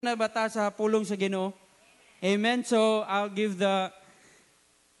nabata sa pulong sa Ginoo. Amen. So I'll give the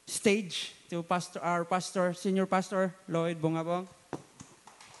stage to our pastor, senior pastor, Lloyd Bungabong.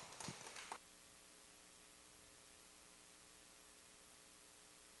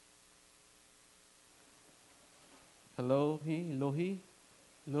 Hello, Lohi.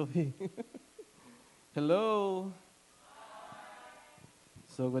 Lohi. Hello.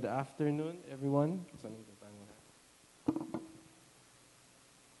 So good afternoon, everyone.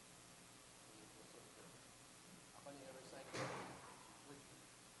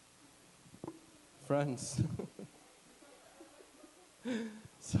 France.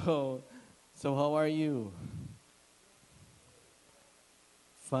 so, so how are you?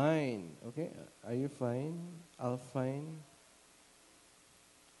 Fine. Okay. Are you fine? I'll fine.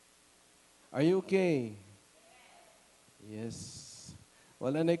 Are you okay? Yes.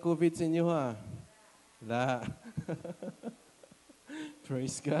 Wala na COVID sa inyo ha? La.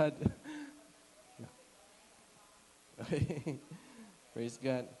 Praise God. Okay. Praise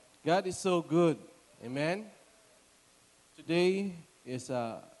God. God is so good. Amen. Today is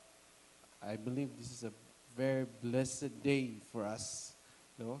I believe this is a very blessed day for us.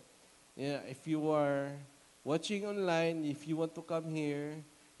 No? Yeah, if you are watching online, if you want to come here,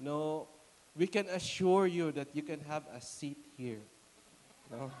 no, we can assure you that you can have a seat here.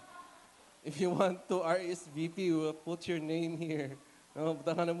 No? If you want to RSVP, we'll put your name here. No,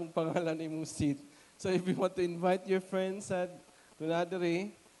 butang na mong pangalan imong seat. So if you want to invite your friends at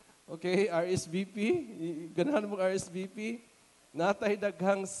Tunadere, okay, RSVP, ganahan mong RSVP, natay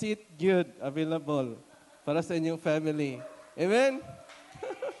daghang seat good available para sa inyong family. Amen?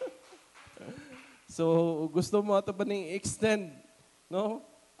 So, gusto mo ato pa ning extend, no?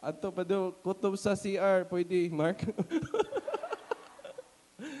 Ato pa do kutob sa CR, pwede, Mark?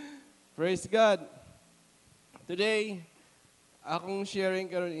 Praise God. Today, akong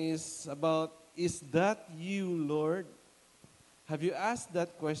sharing karon is about, is that you, Lord? Have you asked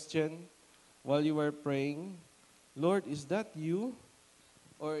that question while you were praying? Lord, is that you?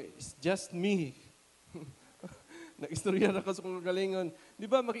 Or is just me? Nag-istorya na ko sa kong galingon. Di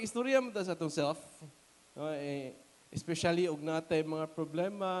ba, maki-istorya mo ta sa itong self? No, especially, og natay mga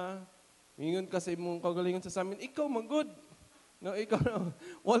problema. Mingon ka sa imong kagalingon sa amin, ikaw magod. No, ikaw na,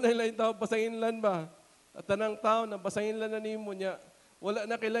 wala lang tao, pasanginlan ba? At tanang tao, na pasanginlan na nimo niya, wala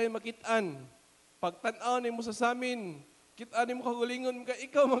na kilay makitaan. Pagtanaw ni mo sa amin, kitaan ni mo kagalingon ka,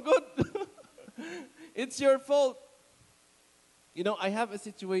 ikaw magod. It's your fault. You know, I have a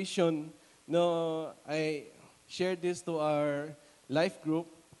situation, no, I shared this to our life group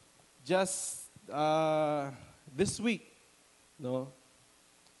just this week, no?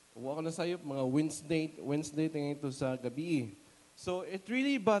 Uwa ko na sa'yo, mga Wednesday tingin ito sa gabi. So, it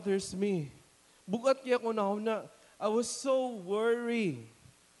really bothers me. Bukat kaya ko na, I was so worried.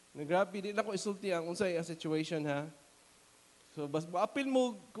 Grabe, di na ko isulti ang unsay ang situation, ha? So, bas apil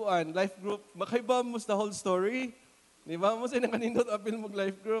mo kuan, life group, makaiba mo sa whole story. Di ba? Mo sa nakanindot apil mo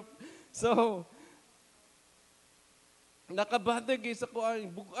life group. So, nakabatag sa kuan,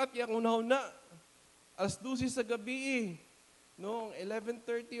 bukat kaya ko na, alas 12 sa gabi, noong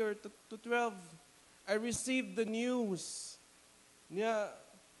 11:30 or to 12, I received the news. Niya,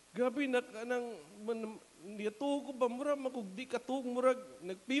 grabe na kanang niyatugo ba mura makugdi katug murag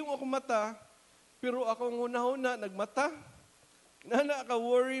nagpiyong ako mata, pero ako una nagmata. Nana ka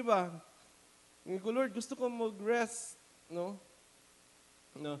worry ba? Ng Lord, gusto ko mag-rest, no?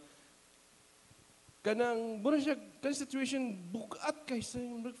 No. Kanang mura siya kan situation bugat kay sa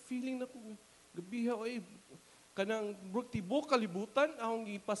feeling na ko gabiha ay kanang tibok kalibutan akong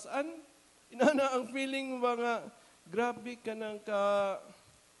gipasan. Inana ang feeling mga grabe kanang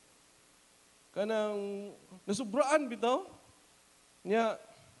nasubraan bitaw. Nya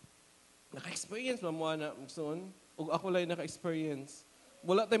naka-experience ba mo ana magsuon? Ug ako lang naka-experience.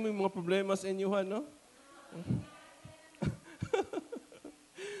 Wala tayo may mga problema sa inyo no?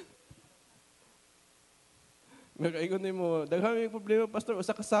 Nakaingon mo, daghang may problema pastor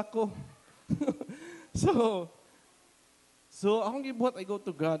usa ka sako. So akong gibuhat, I go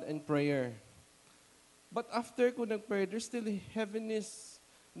to God in prayer. But after ko nag-pray, there's still heaviness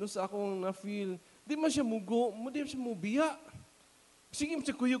no sa akong na-feel. Di man siya mugo, di man siya mubiya. Sige,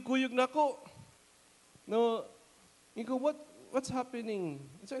 siya kuyog-kuyog na ako. No, ikaw, what's happening?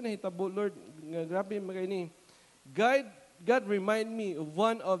 It's na hitabo, Lord, grabe magay God remind me of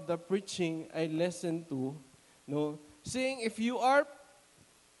one of the preaching I listened to, no, saying if you are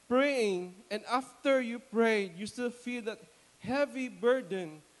praying, and after you pray, you still feel that heavy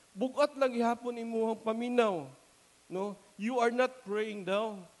burden, bukat lang ihapon imuhang paminaw. No? You are not praying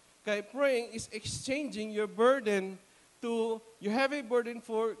daw. Kaya praying is exchanging your burden your heavy burden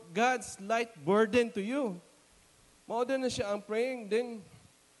for God's light burden to you. Mao na siya ang praying. Then,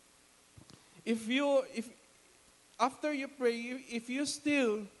 if after you pray, if you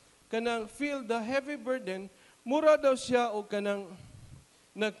still kanang feel the heavy burden, mura daw siya o kanang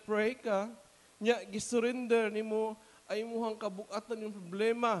nagpray ka, nya gisurrender nimo ay imuhang kabukatan yung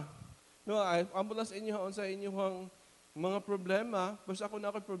problema. No, ay ambulance inyo sa inyong mga problema, basta ako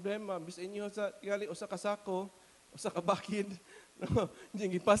na ako problema, bis inyo sa tingali usa ka sako, usa ka bakid, no,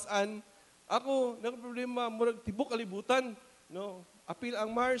 gipasan. Ako nang problema murag tibok kalibutan, no, apil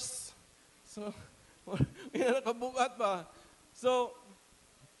ang Mars. So, ina nakabukat pa. So,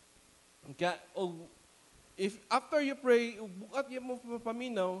 if after you pray, bukat niya mo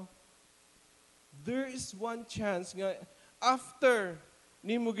paminaw, there is one chance nga after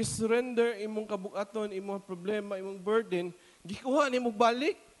nimo gisurrender imong kabukaton, imong problema, imong burden, gikuha nimo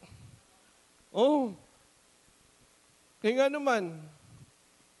balik. Oh. Kaya nga naman,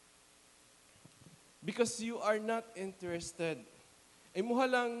 because you are not interested. Imuha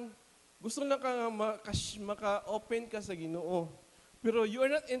lang, gusto lang ka maka-open ka sa Ginoo. Pero you are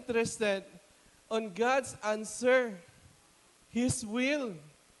not interested on God's answer, His will.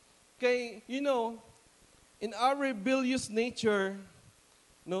 Kay, in our rebellious nature,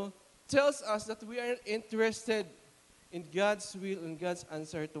 no, tells us that we are interested in God's will and God's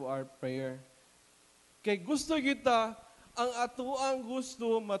answer to our prayer. Kay gusto kita, ang atuang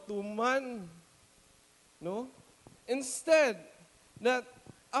gusto matuman. No? Instead, that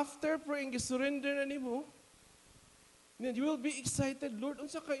after praying, surrender na nimo, you will be excited, Lord,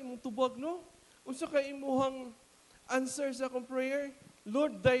 unsa ka imong tubag, no? Unsa ka imong answer sa akong prayer?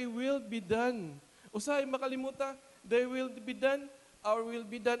 Lord, thy will be done. Usahay makalimuta, thy will be done, our will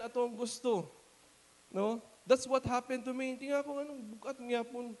be done atong gusto. No? That's what happened to me. Tingnan ko anong bukat nga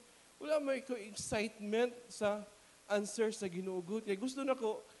po. Wala may ko excitement sa answer sa Ginoo. Kaya gusto na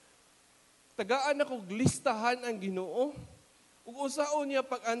ko, tagaan ako listahan ang Ginoo. Ug usaon niya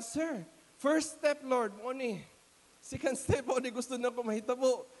pag-answer. First step, Lord, mo ni. Second step, mo ni gusto na ko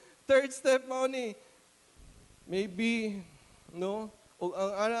mahitabo. Third step, mo ni. Maybe, no? O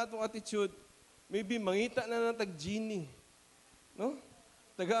ang ana atong attitude, maybe mangita na ng tag-genie. No?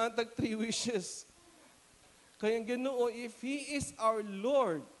 Tagaan tag 3 wishes. Kaya ang Ginoo, if He is our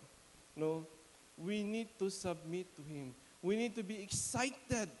Lord, no, we need to submit to Him. We need to be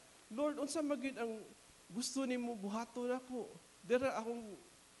excited. Lord, unsa magid ang gusto nimo buhaton ako? Dira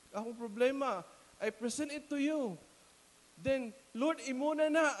akong problema. I present it to you. Then, Lord, imo na.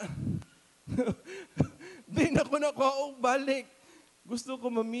 Di na ko nakuha balik. Gusto ko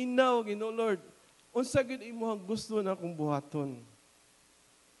maminaw, Ginoo Lord. Unsa gid imo ang gusto na akong buhaton?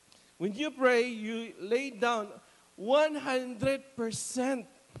 When you pray, you lay down 100%.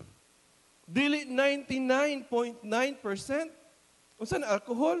 Dili 99.9%. Unsa na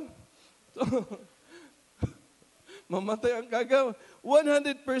alcohol? Mamatay ang kagaw.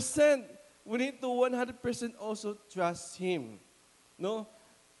 100%. We need to 100% also trust Him. No?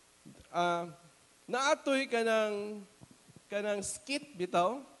 Naatoy ka ng skit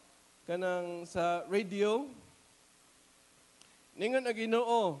bitaw, kanang sa radio. Ningon ang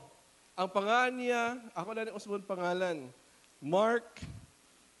Ginoo, ang pangalan niya, ako na ni usbon pangalan, Mark,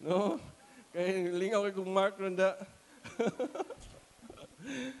 no? Kaya lingaw kay kung Mark ronda.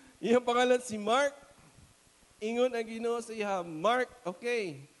 Iyang pangalan si Mark. Ingon ang Ginoo sa iya, Mark,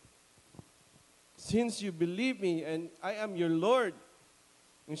 okay. Since you believe me and I am your Lord,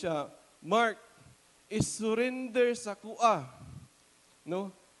 siya, Mark, is-surrender sa kuha.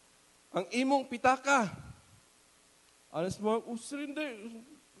 No? Ang imong pitaka. Alas mo, surrender.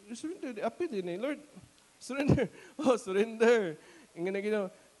 Surrender. Apit din Lord. Surrender. Oh, surrender. Ingin na ginawa,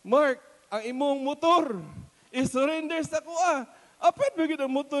 Mark, ang imong motor, is-surrender sa kuha. Apit ba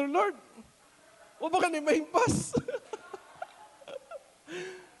ang motor, Lord? O baka ni mahimpas?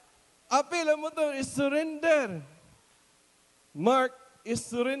 Apil ang motor, is-surrender. Mark,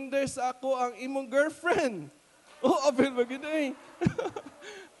 is-surrender sa ako ang imong girlfriend. Oh, apil ba gina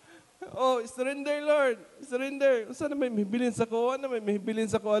Oh, surrender, Lord. Surrender. Saan na may mahibilin sa kuha? Na may mahibilin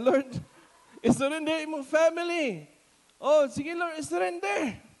sa kuha, Lord? Surrender imong family. Oh, sige, Lord,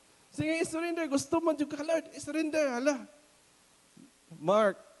 surrender. Sige, surrender. Gusto mo dyan ka, Lord. Surrender. Hala.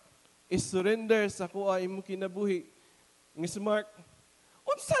 Mark, surrender sa kuha imong kinabuhi. Ngis Mark,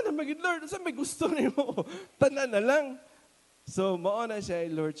 unsa na magid, Lord? Unsa may gusto nimo? Tanan na lang. So, mauna siya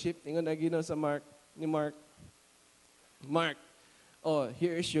Lordship. Ingon na Ginoo sa Mark, ni Mark. Mark, oh,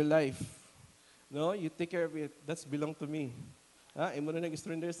 here is your life. No, you take care of it. That's belong to me. Ha, imo na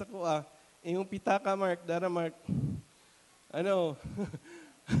nag-surrender sa kuha. Imong pitaka, Mark. Dara, Mark. Ano?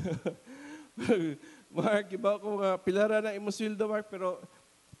 Mark, iba ko nga, pilara na imo sweldo, Mark, pero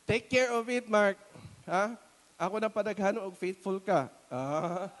take care of it, Mark. Ha? Ako na padaghano og faithful ka.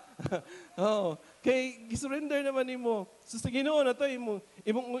 Oh, kay gisurrender naman nimo. So sa Ginoo na to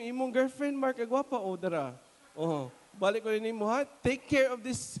imong girlfriend Mark agwapa o dara. Oh, balik ko nimo ha. Take care of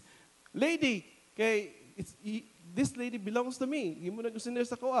this lady. Kay this lady belongs to me. Imo na gisurrender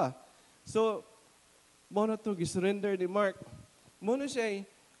sa ko. So mo na to gisurrender ni Mark. Mo na siya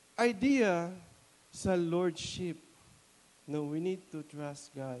idea sa lordship. No, we need to trust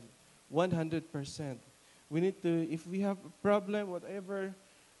God 100%. We need to, if we have a problem, whatever,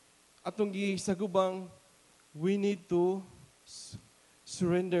 atong gisagubang, we need to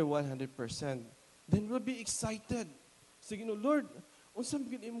surrender 100%. Then we'll be excited. Sige no, Lord, unsa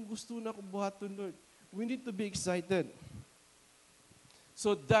man imong gusto na ko buhaton, Lord? We need to be excited.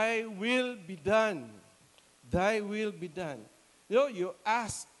 So, thy will be done. Thy will be done. You know, you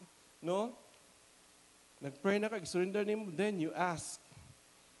ask, no? Nag-pray na ka, surrender nimo, then you ask.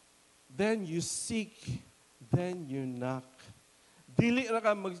 Then you seek. Then you knock. Dili na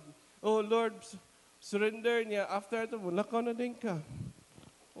ka oh Lord, surrender niya. After ito, lakaw na din ka.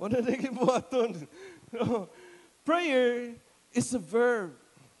 Wala na gibuhaton. No. Prayer is a verb.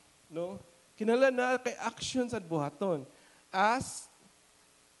 No? Kinala na kay actions at buhaton. Ask,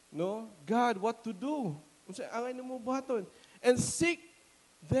 no, God what to do. Kung sa angay na mo buhaton. And seek,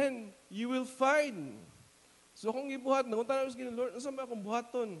 then you will find. So kung gibuhat, nakunta na sa Lord, saan ba akong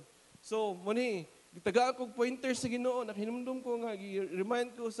buhaton? So, muni, gitagaan kong pointer sa Ginoo, nakinumdum ko nga,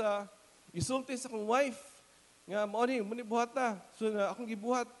 remind ko sa, isulti sa akong wife, nga, muni buhata. So, na akong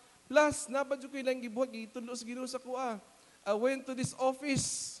gibuhat. Plus, napadyo ko ilang gibuhat, gitulo sa Ginoo sa kuha. I went to this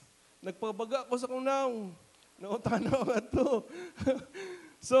office, nagpabaga ko sa akong naong, nautanaw nga to.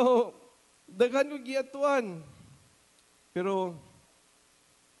 So, daghan ko giatuan. Pero,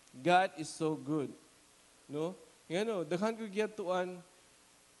 God is so good. No? Nga daghan ko giatuan,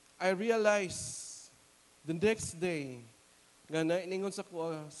 I realized, the next day, nga nainingon sa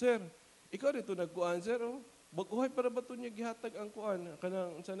kuha, Sir, ikaw dito nagkuhan, Sir, oh. Baguhay para ba ito niya gihatag ang kuhan?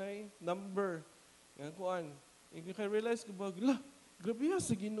 Kanang, sanay, number, nga kuhan. I-realize ko ba, grabe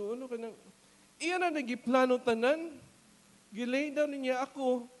sa Ginoo, no? Kanang, iyan na nagiplano tanan, gilay down niya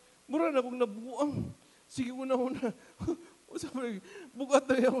ako, mura na akong nabuang. Sige, una-una. Bugat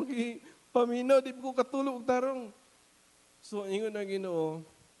na yung paminaw, di ko katulog tarong. So, ingon na Ginoo,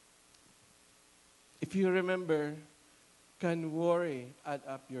 if you remember, can worry add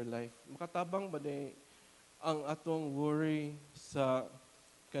up your life? Makatabang ba ang atong worry sa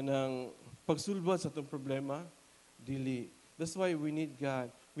kanang pagsulbad sa atong problema? Dili. That's why we need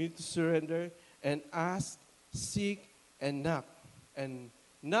God. We need to surrender and ask, seek, and knock. And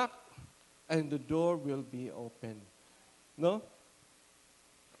knock, and the door will be open. No?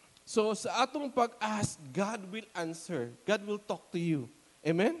 So sa atong pag-ask, God will answer. God will talk to you.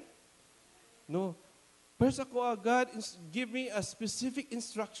 Amen? No? First ako, God, give me a specific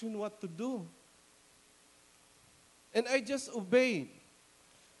instruction what to do. And I just obeyed.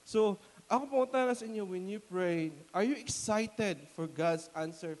 So, ako pumunta na sa inyo, when you pray, are you excited for God's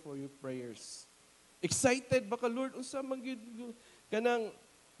answer for your prayers? Excited ba ka, Lord? Unsa man gyud kanang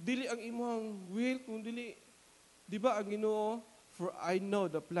dili ang imong will, kung dili, di ba ang Ginoo, for I know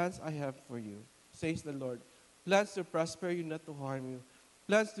the plans I have for you, says the Lord. Plans to prosper you, not to harm you.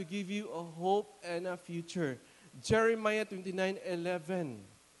 Plans to give you a hope and a future. Jeremiah 29:11.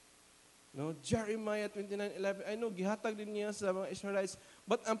 No, Jeremiah 29:11. I know gihatag din niya sa mga Israelites,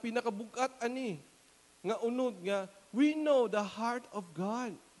 but ang pinakabukat ani nga unod nga we know the heart of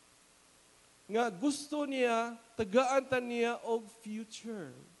God. Nga gusto niya tagaan ta niya og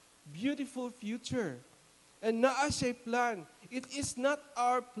future. Beautiful future. And naa siya plan. It is not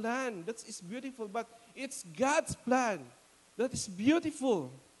our plan that is beautiful, but it's God's plan. That is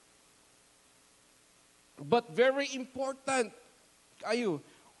beautiful. But very important,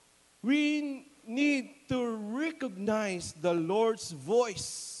 we need to recognize the Lord's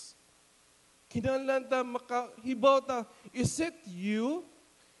voice. Kinahanglan ta makahibaw ta, is it you?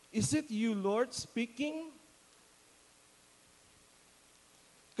 Is it you, Lord, speaking?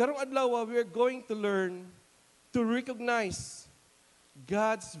 Karong adlaw, we are going to learn to recognize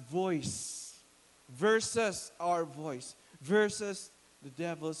God's voice versus our voice, versus the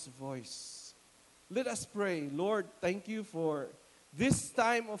devil's voice. Let us pray. Lord, thank you for this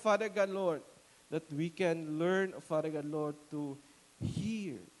time, oh Father God, Lord, that we can learn, oh Father God, Lord, to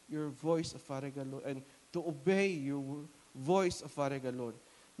hear your voice, oh Father God, Lord, and to obey your voice, oh Father God, Lord.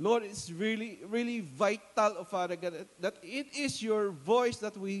 Lord, it's really, really vital, oh Father God, that it is your voice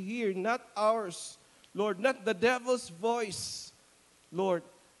that we hear, not ours. Lord, not the devil's voice. Lord,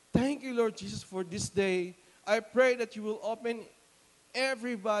 Thank you, Lord Jesus, for this day. I pray that you will open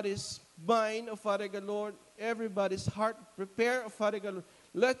everybody's mind, oh Father God, Lord, everybody's heart. Prepare, oh Father God, Lord.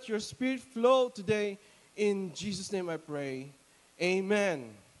 Let your spirit flow today. In Jesus' name I pray.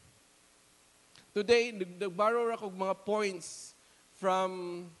 Amen. Today, nagborrow ako mga points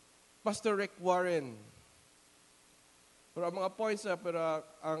from Pastor Rick Warren. Pero ang mga points pero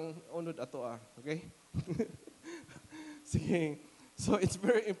ang unod ato okay? Sige. So it's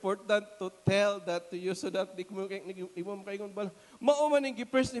very important to tell that to you so that di mo makaingon bala. Mao man ang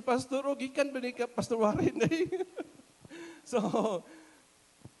gi-press ni Pastor o gikan ba ni ka Pastor Warren eh. So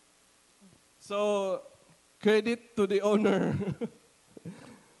credit to the owner.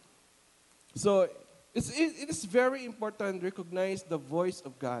 So it is very important to recognize the voice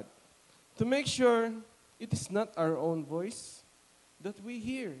of God. To make sure it is not our own voice that we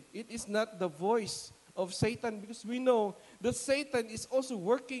hear. It is not the voice of Satan, because we know that Satan is also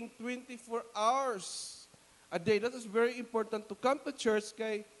working 24 hours a day. That is very important to come to church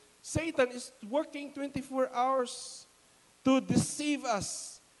kay Satan is working 24 hours to deceive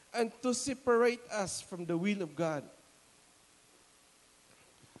us and to separate us from the will of God.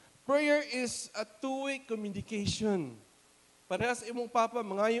 Prayer is a two-way communication. Parehas imong papa,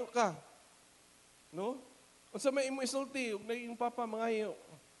 mangayo ka. No? Unsa may imong isulti, ug na imong papa mangayo.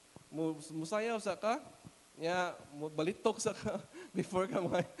 Musayaw sa ka, ya balitok sa ka before ka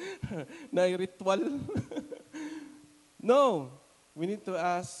na ritual. No, we need to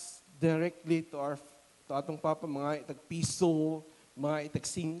ask directly to atong papa mga itag piso, mga itag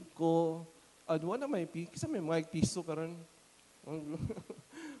 5. Adwa na may kisa may mga piso karon.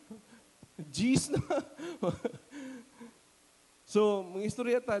 Jeez na. So, mga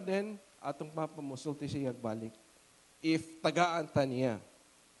istorya ta din atong papa mo sulti siya balik. If tagaan ta niya.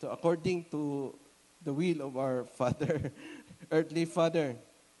 So according to the will of our Father, earthly Father.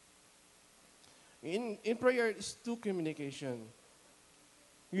 In prayer, it's two communication.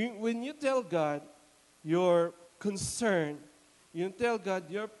 When you tell God your concern, you tell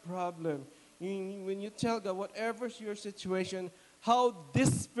God your problem, when you tell God whatever's your situation, how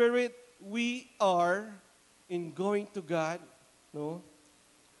desperate we are in going to God, no,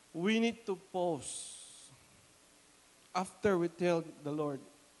 we need to pause after we tell the Lord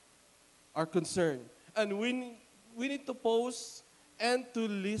our concern. And we need to pause and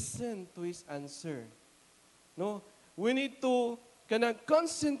to listen to His answer. No? We need to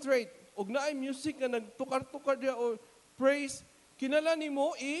concentrate. Og naay music nga nagtukar-tukar dia o praise, kinala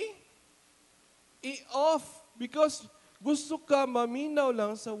nimo i-off because gusto ka maminaw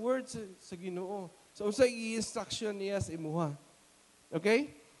lang sa words sa Ginoo. So sa i-instruction niya sa imuha.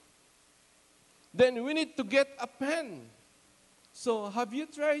 Okay? Then we need to get a pen. So, have you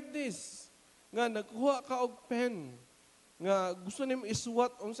tried this? Nga, nagkuha ka og pen. Nga, gusto nimo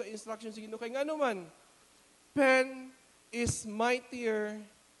isuwat sa instruction sa Ginoo. Kay nga naman, pen is mightier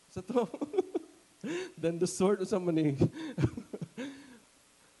sa to than the sword o sa manig.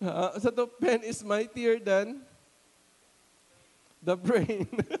 Sa to, pen is mightier than the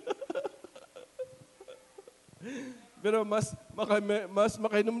brain. Pero mas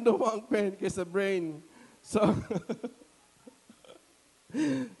makinumdum ang pen kaysa brain.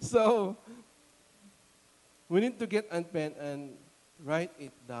 So, we need to get a pen and write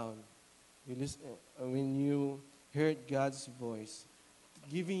it down. You listen, when you heard God's voice,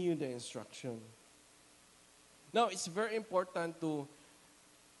 giving you the instruction. Now, it's very important to,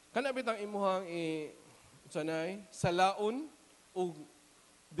 kanabit ang imuhang salaon,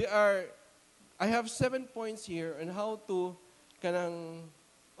 I have 7 points here on how to,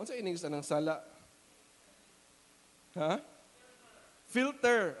 unsa ining sanang sala? Ha?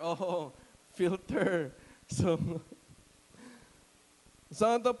 Filter. Oh, filter. So,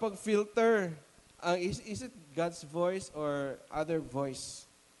 saan to pag-filter? Is it God's voice or other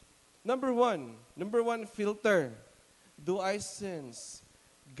voice? Number one filter. Do I sense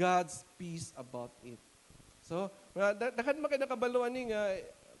God's peace about it? So, dakan makakabaluan ni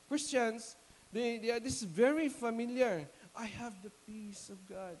Christians, this is very familiar. I have the peace of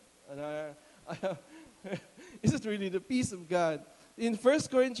God. And is it really the peace of God? In 1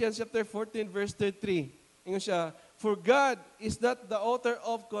 Corinthians chapter 14, verse 33, ingon siya, for God is not the author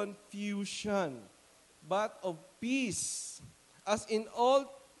of confusion, but of peace, as in all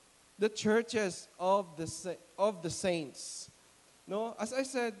the churches of the saints. No, as I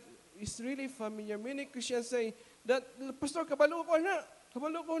said, it's really familiar. Many Christians say that, Pastor, kabalo ko na,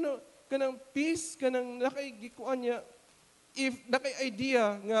 kanang peace, kanang nakay-gikuan niya, if nakay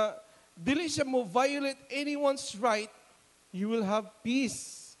idea nga, dili siya mo violate anyone's right, you will have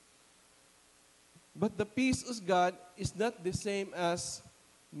peace. But the peace of God is not the same as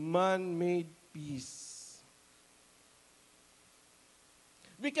man-made peace.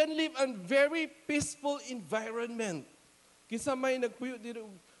 We can live in very peaceful environment. Kinsa may nagpuyo dito,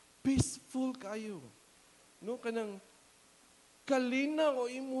 peaceful kayo. No, kanang kalinaw o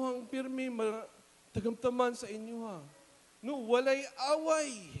imuhang pirmi tagamtaman sa inyo ha. No, walay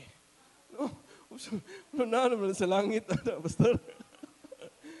away. No, na naman sa langit, pastor.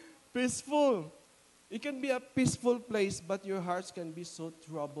 Peaceful. It can be a peaceful place, but your hearts can be so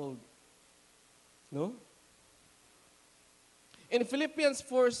troubled. No? In Philippians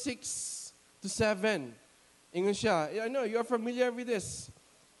 4:6-7, ingon siya, I know you're familiar with this.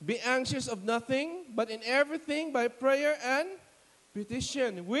 Be anxious of nothing, but in everything by prayer and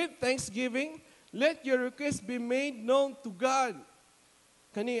petition. With thanksgiving, let your requests be made known to God.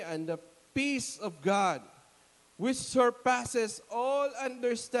 Kani, and the peace of God, which surpasses all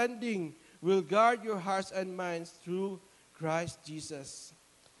understanding, will guard your hearts and minds through Christ Jesus.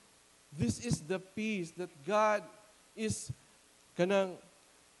 This is the peace that God is kanang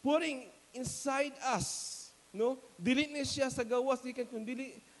putting inside us. No? Dili ni siya sa gawas, di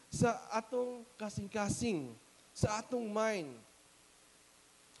kundi sa atong kasing-kasing, sa atong mind.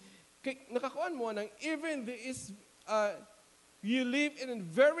 Kay, nakakuan mo nang even there is, you live in a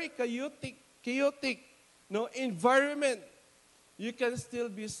very chaotic no, environment, you can still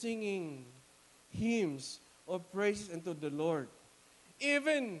be singing hymns of praises unto the Lord.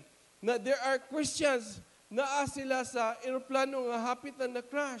 Even na there are Christians na sila sa aeroplano nga hapit na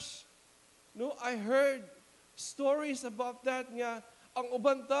crash. No, I heard stories about that nga ang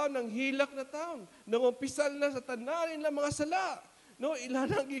uban taon ng hilak na taon, nangumpisal na sa tanan nila mga sala. No,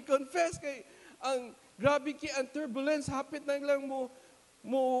 ilan ang i-confess kay ang grabe ki ang turbulence hapit na lang mo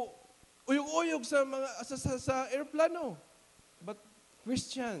uyog-uyog sa mga sa aeroplano. But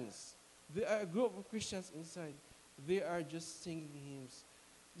Christians, there are a group of Christians inside. They are just singing hymns.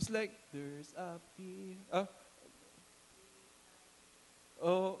 It's like there's a peace.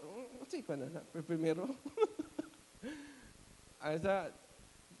 What's it pa na? Primero? I thought,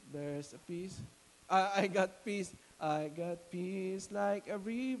 there's a peace. I got peace. I got peace like a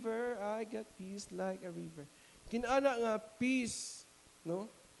river. I got peace like a river. Kinana nga peace, no?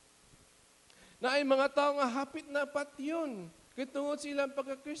 Na ay mga tao nga hapit na pati yun. Kaya tungod silang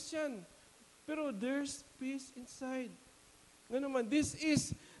pagka-Christian. Pero there's peace inside. Nga naman, this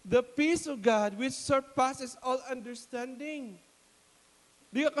is the peace of God which surpasses all understanding.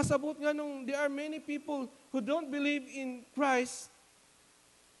 Di ka kasabot nga nung there are many people who don't believe in Christ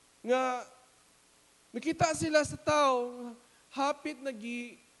nga nakita sila sa tao hapit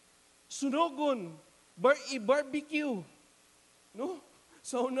sunogon, i-barbecue. No?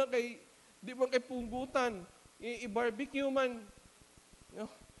 So na kay, di man kay punggutan, i-barbecue man.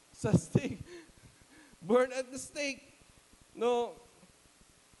 No? Sa steak. Burn at the stake. No.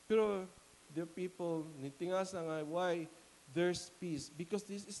 Pero the people, nitingas na nga, why? There's peace. Because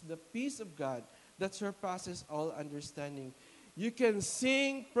this is the peace of God that surpasses all understanding. You can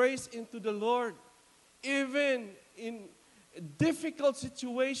sing praise into the Lord even in a difficult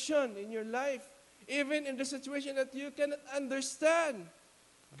situation in your life, even in the situation that you cannot understand.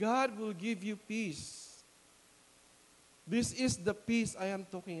 God will give you peace. This is the peace I am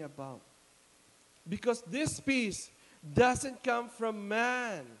talking about. Because this peace doesn't come from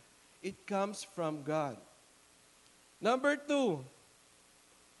man. It comes from God. Number 2,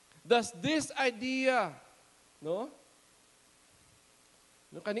 does this idea, no?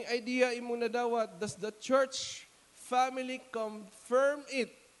 No kaning idea imo na dawat, does the church family confirm it?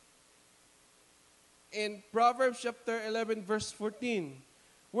 In Proverbs chapter 11 verse 14,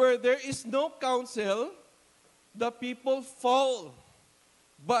 where there is no counsel, the people fall.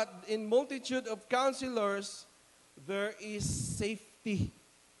 But in multitude of counselors, there is safety.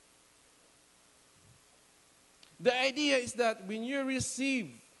 The idea is that when you receive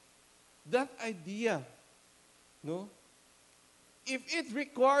that idea, no, if it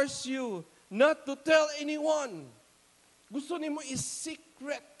requires you not to tell anyone, gusto nimo is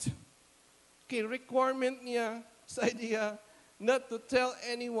secret. Okay, requirement niya sa idea not to tell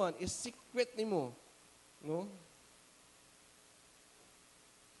anyone is secret nimo, no?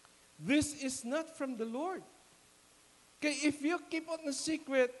 This is not from the Lord. Okay, if you keep on the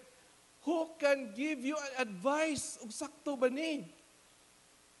secret, who can give you an advice of sakto ba ni?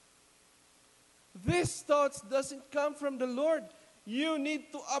 These thoughts doesn't come from the Lord. You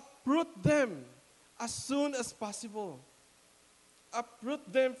need to uproot them as soon as possible. Uproot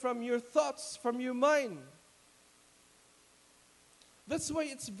them from your thoughts, from your mind. That's why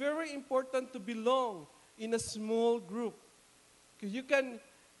it's very important to belong in a small group. Because you can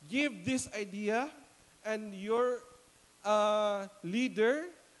give this idea and your leader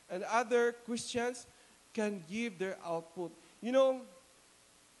and other Christians can give their output. You know,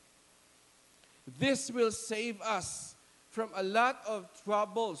 this will save us from a lot of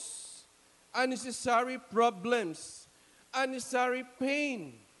troubles, unnecessary problems, unnecessary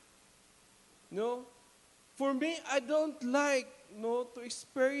pain. No? For me, I don't like to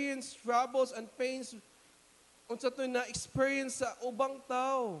experience troubles and pains unsa to na experience sa ubang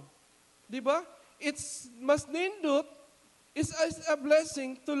tao. Di ba? It's mas nindot, it's a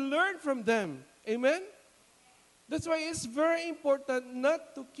blessing to learn from them. Amen? That's why it's very important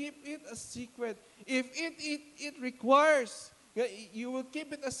not to keep it a secret. If it requires, you will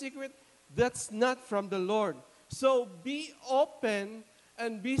keep it a secret, that's not from the Lord. So be open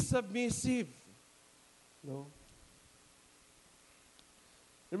and be submissive. No?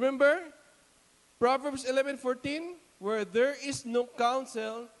 Remember, Proverbs 11:14, where there is no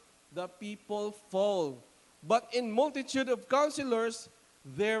counsel, the people fall. But in multitude of counselors,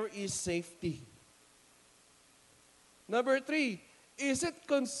 there is safety. Number 3, is it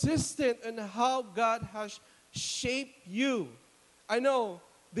consistent in how God has shaped you? I know,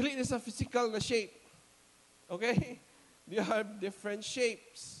 dili na sa physical na shape. Okay? You have different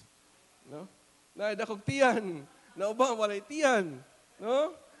shapes. No? Na dakog tiyan, na ubang walay tiyan.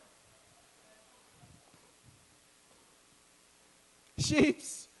 No?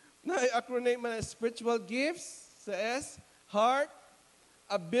 Shapes. Na acronym na spiritual gifts sa S, heart,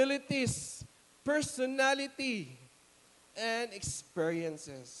 abilities, personality, and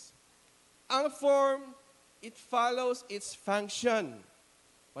experiences. Ang form, it follows its function.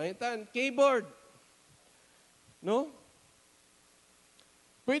 Panitan, keyboard. No?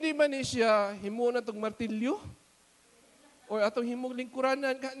 Pwede ba ni siya himo na itong martilyo? Or atong himong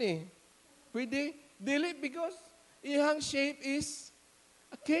lingkuranan ka ni? Pwede? Dili, because ihang shape is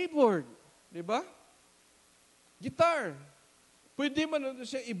a keyboard. Diba? Guitar. Pwede man na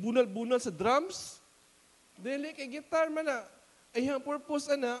siya ibunal-bunal sa drums? Dili, kay guitar man na. Ihang purpose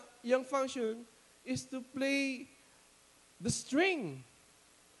ana, yung function is to play the string.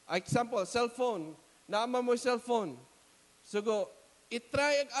 Example, cellphone. Naama mo yung cellphone. So go,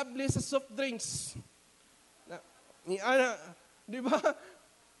 itry ang abli sa soft drinks. Ni ana, di ba?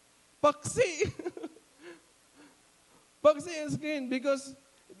 Paksi. Paksi ang screen because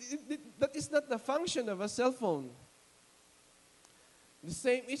that is not the function of a cell phone. The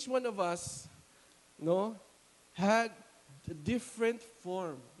same, each one of us, had a different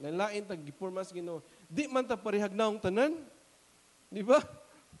form. Lain tag gipormas Ginoo. Di man ta parehag naong tanan. Di ba?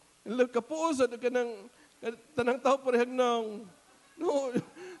 Kapuo sa kanang tanang tao parehag naong. No,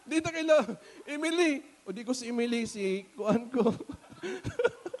 di ta kaila Emily. O di ko si Emily, si kuan ko.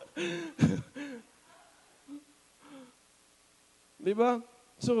 Di ba?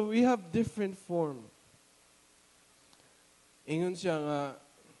 So we have different form. Ingon siya nga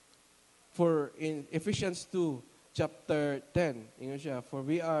for in Ephesians 2 chapter 10, ingon siya, for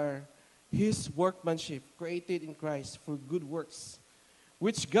we are His workmanship, created in Christ for good works,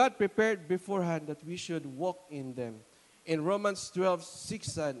 which God prepared beforehand that we should walk in them. In Romans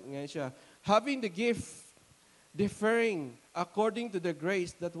 12:6, ingon siya, having the gift differing according to the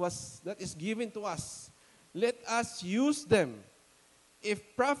grace that is given to us, let us use them. If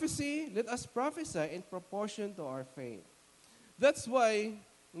prophecy, let us prophesy in proportion to our faith. That's why,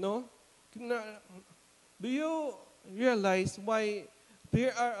 do you realize why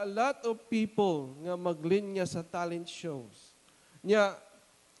there are a lot of people nga maglinya sa talent shows? Nya,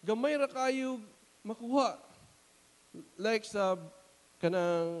 gamay ra kayo makuha. Like sa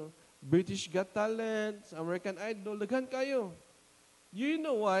kanang British Got Talent, American Idol, daghan kayo. You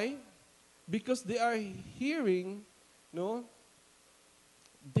know why? Because they are hearing,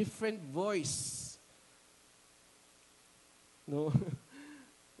 different voice. No?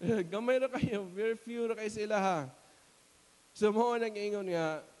 Gamay na kayo. Very few na kayo sila ha. So mo nang ingon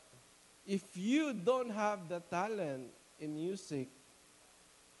nga, if you don't have the talent in music,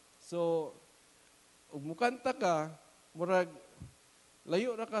 so, ug mukanta ka, murag,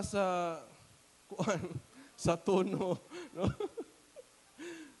 layo na ka sa, sa tono. No?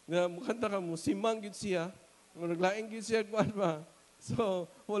 Na mukanta ka mo, simang yun siya, naglaing yun siya, kuan ba? So,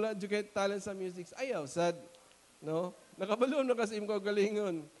 wala dyan kayo talent sa music. Ayaw, sad. No? Nakabalo na kasi imong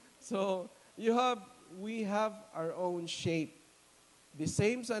kagalingon. So, we have our own shape. The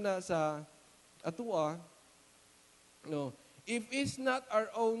same sana sa atua, if it's not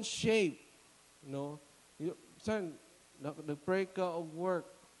our own shape, nag-pray ka of work,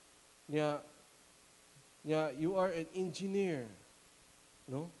 you are an engineer.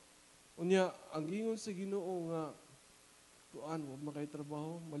 No? Unya, ang gingon sa Ginoo nga, tuan, huwag makay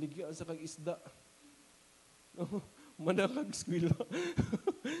trabaho, maligyan sa kag isda. manakag skwilo.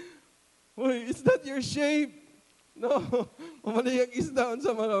 Uy, it's not your shape. No. Mamalayag isda,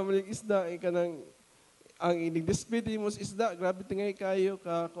 unsa man mamalayag isda, kanang ang inig-display mo sa isda, grabe tingay kayo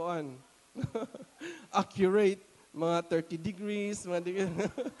kakuan. Accurate, mga 30 degrees,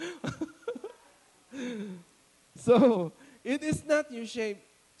 So, it is not your shape.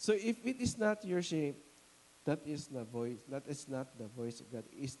 So, if it is not your shape, that is the voice. That is not the voice of God.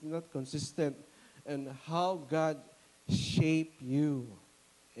 It's not consistent in how God shaped you.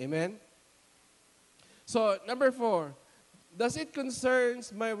 Amen? So, number 4, does it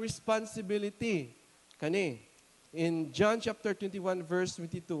concerns my responsibility? Kani, in John chapter 21, verse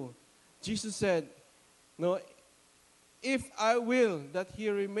 22, Jesus said, no, if I will that he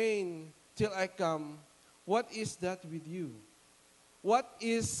remain till I come, what is that with you? What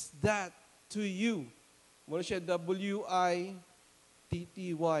is that to you? Muna siya, W-I-T-T-Y.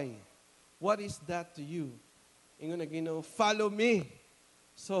 What is that to you? Ingon na Ginoo, follow me.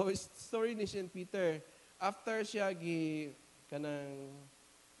 So, story ni St. Peter, after siya kanang,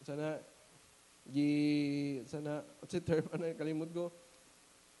 what's the term, kalimut ko,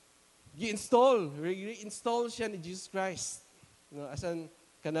 reinstall siya ni Jesus Christ. No, as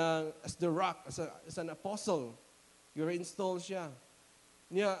the rock, as an apostle, i-reinstall siya.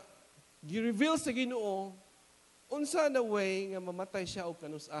 Niya, gi-reveal sa Ginoo unsa na way nga mamatay siya og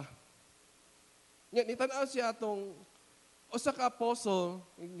kanusa. Nya nitanaw siya atong usa ka apostle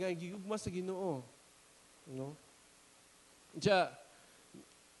nga gigugma sa Ginoo. No?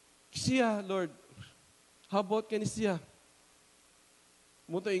 Siya, Lord, how about kani siya?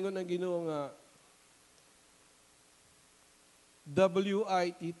 Muto ingon ang Ginoo nga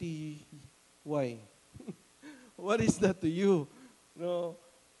W-I-T-T-Y. What is that to you? No,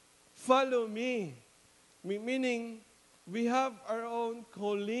 follow me. Meaning, we have our own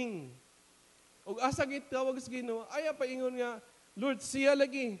calling. Ug asa gitawag sa Ginoo, aya pa ingon nga, Lord, siya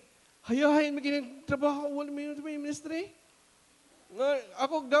lagi. Hayahin maging trabaho, wala may ministry.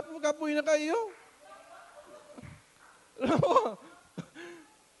 Ako gapoy na kayo.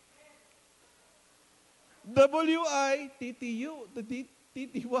 W-I-T-T-Y.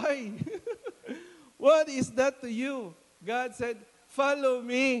 What is that to you? God said, follow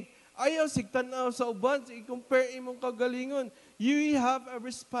me. Ayaw sigtanaw sa uban, i-compare imong kagalingon. You have a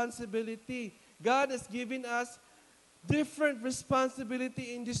responsibility. God has given us different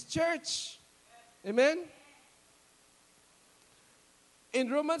responsibility in this church. Amen? In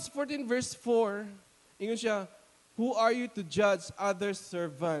Romans 14 verse 4, ingon siya, who are you to judge other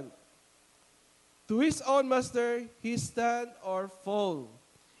servant? To his own master, he stand or fall.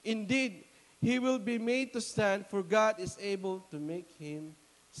 Indeed, he will be made to stand, for God is able to make him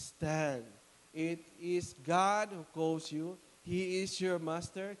stand. It is God who calls you. He is your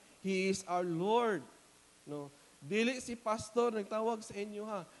master. He is our Lord. No, dili si pastor nagtawag sa inyo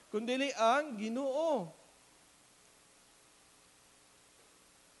ha, kundi ang Ginoo.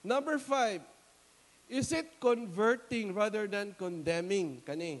 Number 5, is it converting rather than condemning?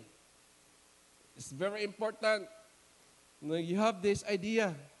 Kani. It's very important. No, you have this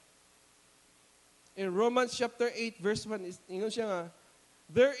idea. In Romans chapter 8 verse 1, ingon siya nga,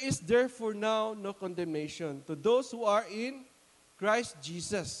 there is therefore now no condemnation to those who are in Christ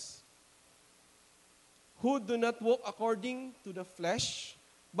Jesus, who do not walk according to the flesh,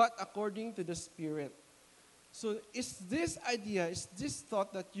 but according to the Spirit. So is this idea, is this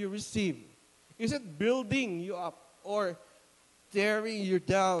thought that you receive, is it building you up or tearing you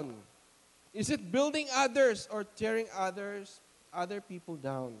down? Is it building others or tearing other people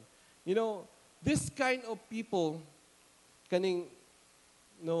down? You know, this kind of people, they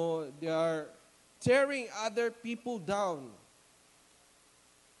are tearing other people down.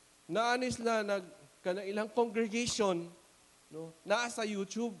 Naanis na kanang ilang congregation, no, naa sa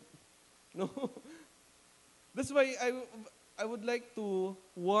YouTube, no. That's why I would like to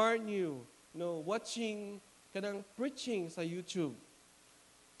warn you, no, watching kanang preaching sa YouTube.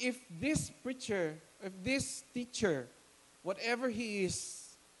 If this preacher, if this teacher, whoever he is,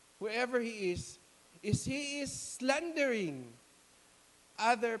 he is slandering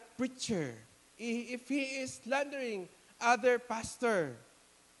other preacher, if he is slandering other pastor,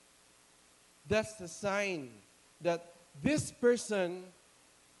 that's the sign that this person,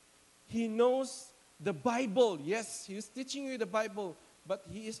 he knows the Bible. Yes, he is teaching you the Bible, but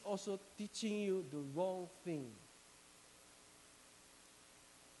he is also teaching you the wrong thing.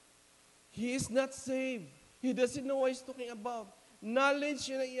 He is not saved. He doesn't know what he's talking about. Knowledge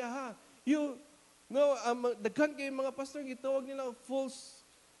na iyaha. Daghan kay mga pastor, gitawag nila false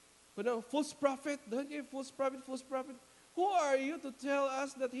prophet. Daghan kay false prophet. Who are you to tell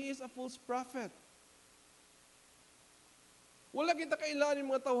us that he is a false prophet? Wala kita kailangan ng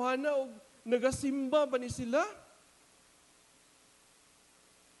mga tawhana o nagasimba ba ni sila?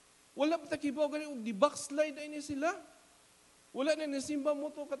 Wala pa takibaw gani og di-backslide ay ni sila? Wala na nasimba mo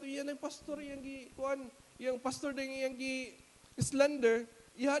to katuyan ng pastor yang kuan, yang pastor ding yang slander,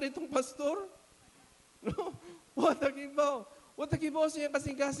 iha itong pastor. No? What takibaw siya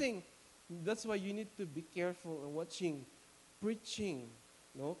kasing-kasing. That's why you need to be careful in watching, preaching,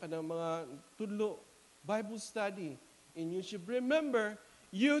 no? Kanang mga tudlo, Bible study in YouTube. Remember,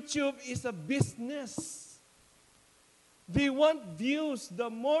 YouTube is a business. They want views.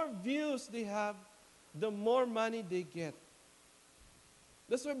 The more views they have, the more money they get.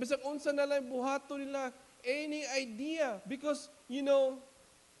 That's why bisag unsa na lang buhato nila any idea because the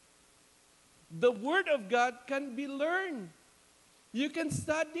word of God can be learned. You can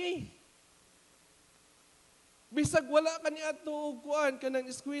study. Bisag wala ka ni ato og kuan kanang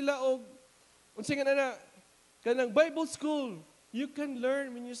eskwela og unsa nga na kanang Bible school, you can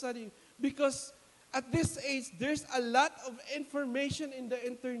learn when you study because at this age there's a lot of information in the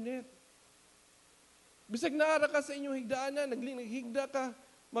internet. Bisag naara ka sa inyong higdaanan, naghigda ka,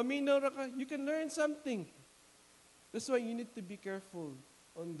 maminaw ra ka, you can learn something. That's why you need to be careful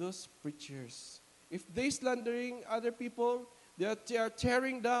on those preachers. If they slandering other people, they are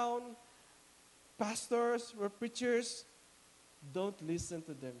tearing down pastors or preachers, don't listen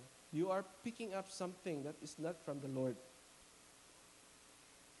to them. You are picking up something that is not from the Lord.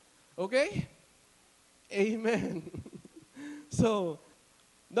 Okay? Amen. So,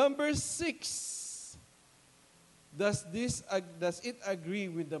 number 6. Does it agree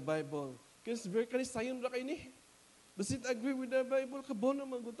with the Bible? Because very kani sayon ra kay ni. Does it agree with the Bible? Kabono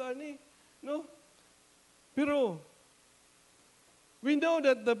magutan ni. No? Pero we know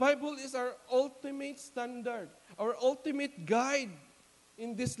that the Bible is our ultimate standard, our ultimate guide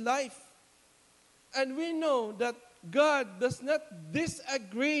in this life. And we know that God does not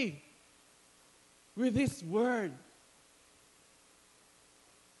disagree with His word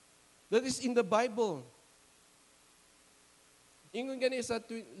that is in the Bible. Ingon gani sa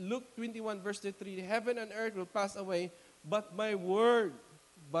Luke 21 verse 3, heaven and earth will pass away, but my word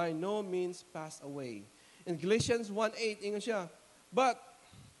by no means pass away. In Galatians 1:8, ingon siya, but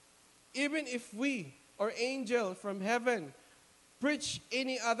even if we or angel from heaven preach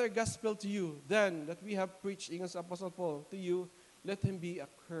any other gospel to you than that we have preached, ingon sa Apostle Paul, to you, let him be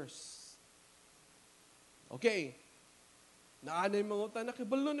accursed. Okay. Naanay mga utan,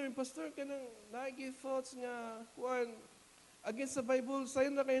 nakibalo na yung pastor, kanang nagi thoughts nga, kuan, against sa Bible,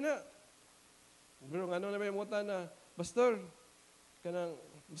 sayon na kayo na. Pero ano na may mga utan na, pastor, kanang,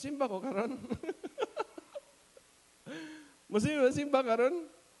 masimba ko karon. Masimba karon?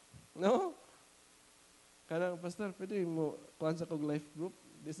 No? Kanang, pastor, pwede mo kuhan sa kong life group?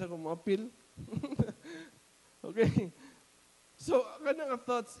 Di sa kong appeal? Okay. So, kanang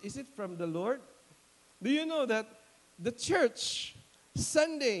thoughts, is it from the Lord? Do you know that the church,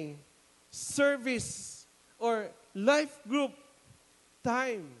 Sunday, service, or life group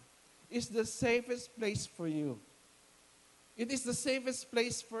time is the safest place for you? It is the safest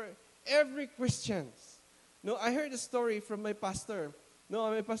place for every Christian. No, I heard a story from my pastor. No,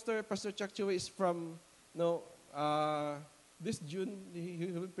 my pastor, Pastor Chuck Chua, is from, this June, he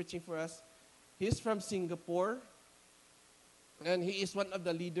will be preaching for us. He's from Singapore, and he is one of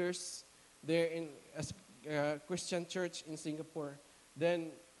the leaders there in a Christian church in Singapore.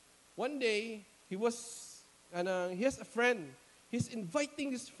 Then, one day, he has a friend. He's inviting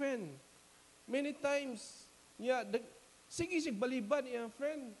this friend. Many times, sige siya baliban niya,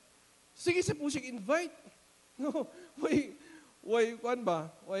 friend. Sige siya po siya invite. No, way kuan ba?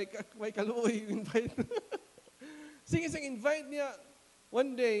 Way kaluoy invite. Sige siyang invite niya.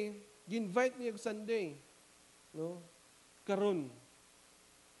 One day, gi-invite niya Sunday. No? Karon.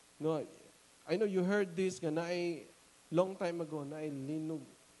 No, I know you heard this nga naay long time ago naay linog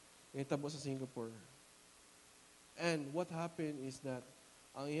nga tabo sa Singapore. And what happened is that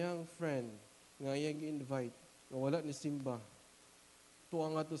ang iyang friend nga iyang gi-invite nga wala ni simba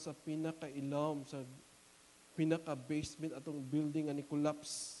tuwa nga to sa pinakailawom sa pinaka-basement atong building nga ni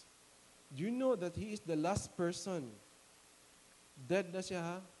collapse. Do you know that he is the last person? Dead na siya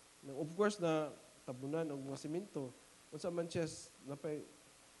ha? Of course na tabunan og mga semento. Unsa man chest napay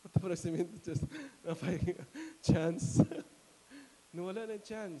patapon ng semento chest napay chance. No, wala na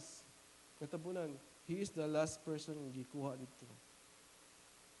chance. Katabunan, he is the last person nga gikuha dito.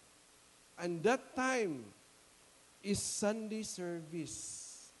 And that time is Sunday service.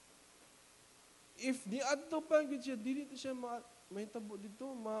 If ni adto pa gid siya dili siya may tabo dito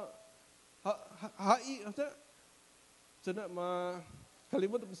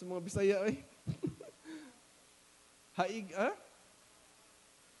kalimot sa mga Bisaya ay. Haig, ah?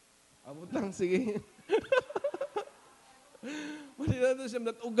 Abot lang, sige. Mali na ito siya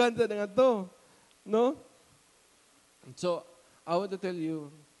natugan sa nga to. No? So, I want to tell you,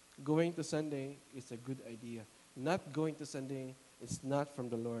 going to Sunday is a good idea. Not going to Sunday is not from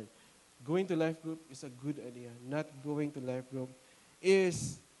the Lord. Going to life group is a good idea. Not going to life group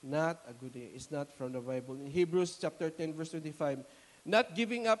is not a good idea. It's not from the Bible. In Hebrews chapter 10, verse 25, not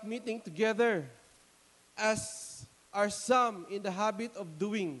giving up meeting together as are some in the habit of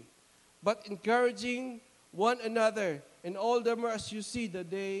doing, but encouraging one another, and all the more as you see the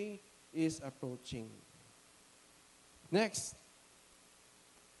day is approaching. Next,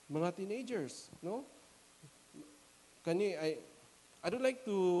 mga teenagers, no? I don't like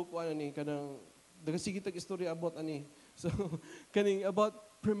to kanang dagasigitag istorya about ani. So kaning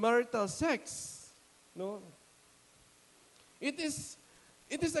about premarital sex, no? It is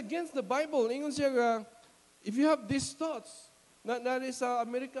against the Bible. Ingon siya nga, if you have these thoughts, na sa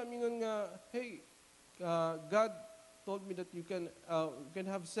America mingon nga, hey, God told me that you can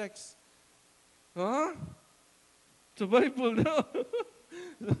have sex. Huh? Sa Bible, no?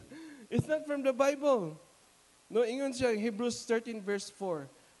 It's not from the Bible. No, ingon siya, Hebrews 13 verse 4,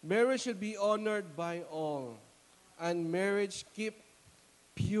 marriage should be honored by all, and marriage keep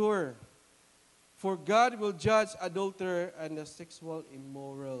pure. For God will judge adulterer and the sexual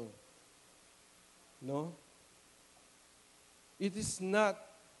immoral. No? It is not,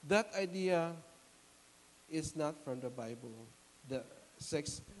 that idea is not from the Bible, the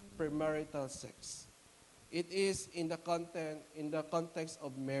sex, premarital sex. It is in the context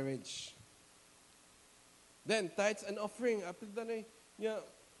of marriage. Then, tithes and offering. There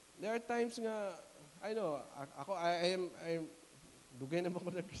are times nga, I know, I am dugay naman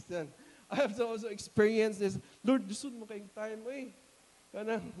ko na Christian. I have also experienced this. Lord, lisod mo kayong time,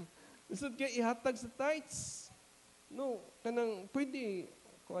 kanang, lisod kayo ihatag sa tithes. No, kanang, pwede,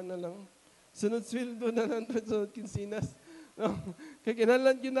 kuha na lang. Sunod sweldo na lang, sunod kinsinas. No, kaya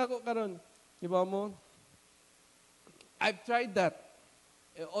kinalan yun ako karon. Diba mo? I've tried that.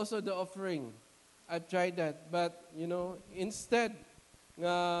 Also the offering. I've tried that. But, instead,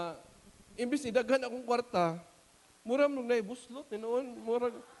 nga, imbis idaghan akong kwarta, mura mo na ibuslot, noon, mura,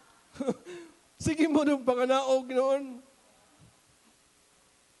 sige mo nung panganaog noon.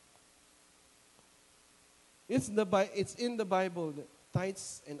 It's in the Bible, the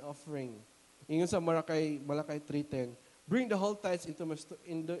tithes and offering. Ingon sa Malakay 3:10, bring the whole tithes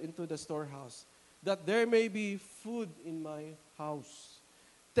into the storehouse, that there may be food in my house.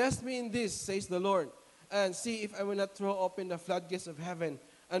 Test me in this, says the Lord, and see if I will not throw open the floodgates of heaven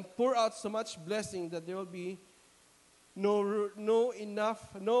and pour out so much blessing that there will be not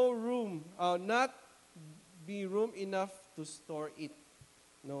be room enough to store it.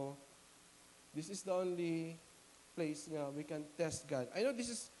 No. This is the only place we can test God. I know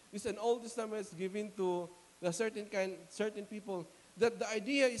this is an Old Testament given to the certain people, that the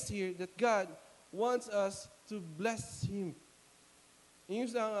idea is here that God wants us to bless Him. Yung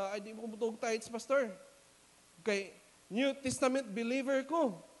sa di mo butog tithes, pastor. Okay, New Testament believer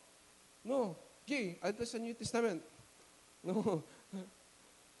ko. No. Okay, ito sa New Testament. No.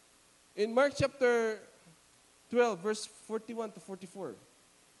 In Mark chapter 12, verse 41 to 44,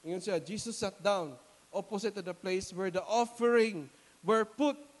 yun siya, Jesus sat down opposite to the place where the offering were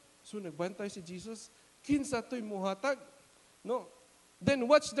put. So nagbantay si Jesus, kinsa to'y muhatag. No. Then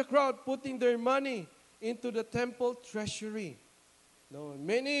watch the crowd putting their money into the temple treasury. No.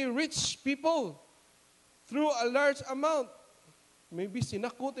 Many rich people threw a large amount. Maybe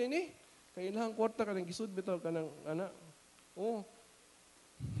sinakot ini. Kailangan kwarta ka ng gisud bitaw ka ng anak. Oh.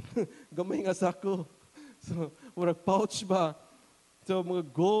 Gamay nga sako. So, murag pouch ba? So,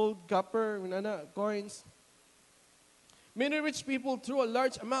 mga gold, copper, coins. Many rich people threw a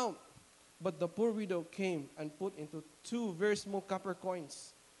large amount, but the poor widow came and put into 2 very small copper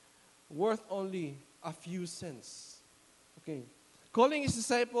coins, worth only a few cents. Okay. Calling his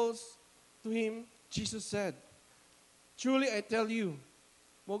disciples to him, Jesus said, truly I tell you,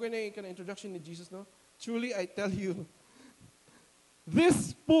 mo ganay ka na introduction ni Jesus, no? Truly I tell you,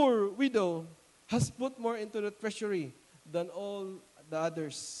 this poor widow has put more into the treasury than all the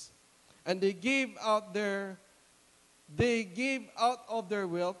others. And they gave out of their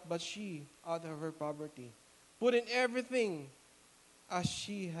wealth, but she, out of her poverty, put in everything as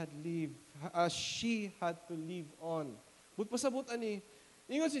she had to live on. But pasabot ani,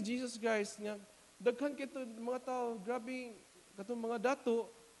 ingon si Jesus, guys, nga daghan kito mga tao, grabe katong mga dato,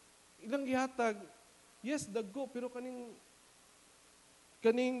 ilang gihatag. Yes, daggo, pero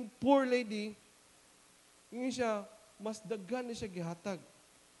kaning poor lady, ingon siya, mas daghan ni siya gihatag.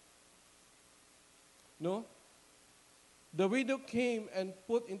 No? the widow came and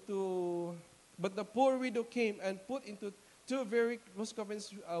put into, but the poor widow came and put into 2 very close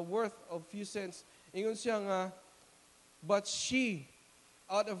coins worth of few cents. Ingon siya nga, but she,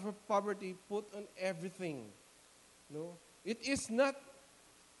 out of her poverty, put on everything. No? It is not,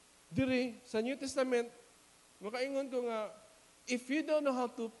 diri, sa New Testament, makaingon ko nga, if you don't know how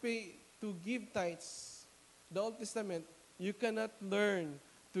to pay, to give tithes, the Old Testament, you cannot learn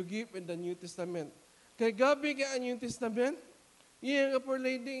to give in the New Testament. Kay gabi ka ang New Testament, iya nga poor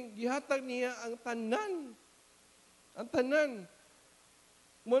lady, gihatag niya ang tanan. Ang tanan.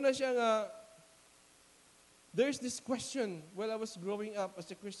 Muna siya nga, there's this question while I was growing up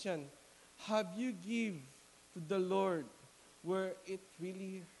as a Christian, have you give to the Lord where it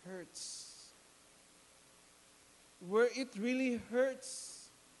really hurts? Where it really hurts.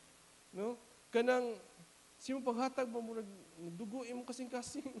 No? Kanang, siya mo paghatag mo, dugo mo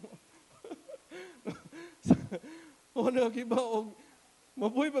kasing-kasing. O nagiba, o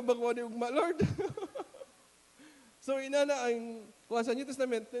mabuhay pa ba ko ugma, Lord? So, inana ang, kung sa New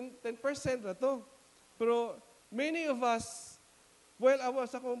Testament, 10% na to. Pero, many of us, well,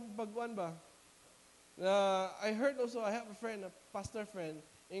 awas akong baguan ba? I heard also, I have a friend, a pastor friend,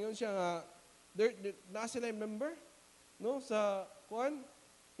 ingon siya nga, na sila yung member, no, sa, kuan,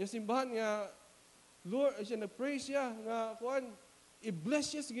 yung simbahan nga, Lord, siya, nag-pray siya, nga, kuan,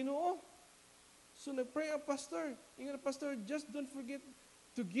 i-bless siya sa Ginoo. So, nag-pray ang pastor. Ingon ang pastor, just don't forget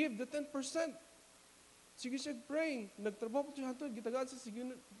to give the 10%. Sige siya pray. Nagtrabaho po siya hantod, gitagaan sa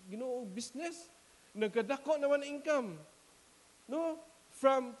Ginoo business. Nagkadako naman ang income. No?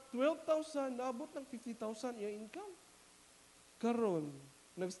 From 12,000, naabot ng 50,000 yung income. Karon,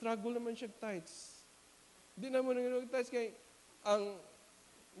 nag-struggle naman siya tithes. Hindi naman nag-tithes kay ang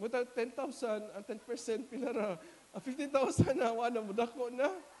 10,000, ang 10% pilara. Ang 50,000 na, wala mo dako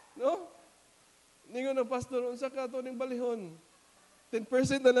na. No? Ningon ng pastor, unsa ka ito ng balihon? 10%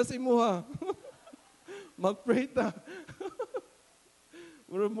 na si imuha. Mag-pray ta.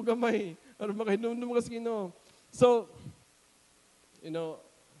 Muro mo gamay. Ano makahinum mo kasi Ginoo. So,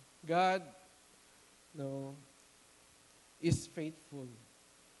 God, is faithful.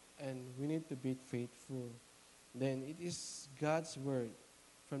 And we need to be faithful. Then it is God's word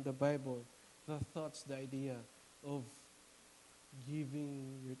from the Bible, the thoughts, the idea of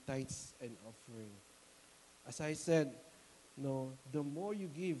giving your tithes and offering. As I said, the more you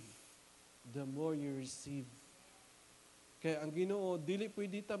give, the more you receive. Kaya ang Ginoo, dili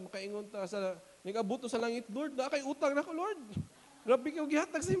pwede ta makaingon ta sa nag-abuto sa langit, Lord, na kay utang na ko, Lord. Grabe ka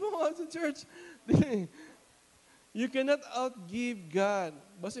gihatag sa imo sa church. Dili. You cannot outgive God.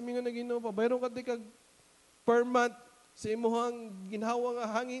 Basta mingon na Ginoo, pabayron ka ti kag per month sa imong ginhawa nga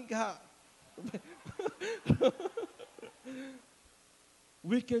hangin ka.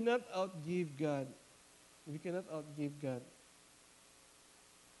 We cannot outgive God. We cannot outgive God.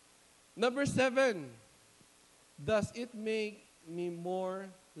 Number 7, does it make me more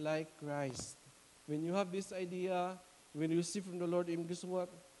like Christ? When you have this idea, when you receive from the Lord, guess what?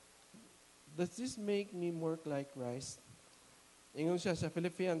 Does this make me more like Christ? Ingon siya sa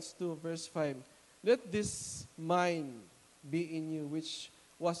Philippians 2, verse 5, let this mind be in you, which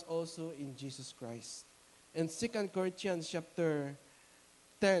was also in Jesus Christ. And 2 Corinthians chapter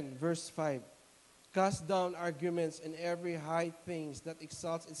 10, verse 5, cast down arguments and every high thing that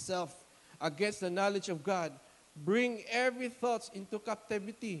exalts itself against the knowledge of God. Bring every thought into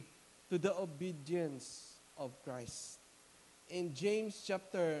captivity to the obedience of Christ. In James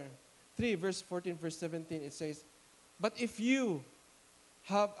chapter 3, verse 14, verse 17, it says, but if you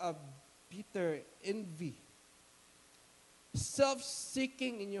have a bitter envy,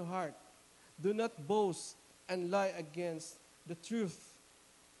 self-seeking in your heart, do not boast and lie against the truth.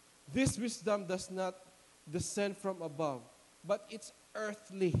 This wisdom does not descend from above, but it's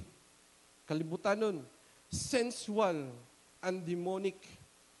earthly. Kalibutan nun, sensual and demonic.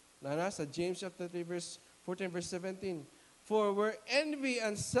 Nasa James chapter 3, verse 14, verse 17. For where envy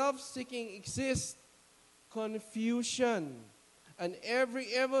and self-seeking exist, confusion and every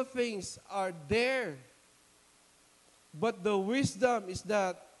evil things are there. But the wisdom is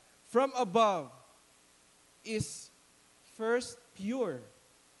that from above is first pure,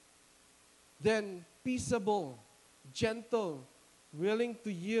 then peaceable, gentle, willing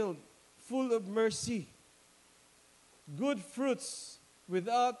to yield, full of mercy, good fruits,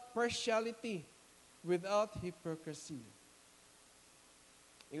 without partiality, without hypocrisy.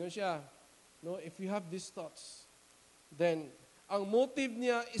 Ingon siya, if you have these thoughts, then ang motive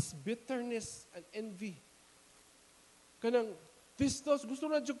niya is bitterness and envy. Kanang, these thoughts, gusto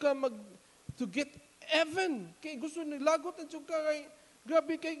na dyan ka to get heaven. Kaya gusto na lagot na dyan ka kay,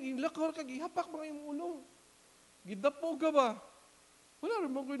 grabe kay, lakor ka, gihapak mga yung ulo. Gidapo ka ba? Wala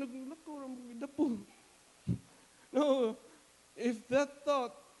naman ko naglako, gidapo. No, if that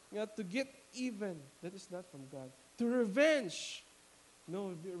thought nga to get even, that is not from God. To revenge,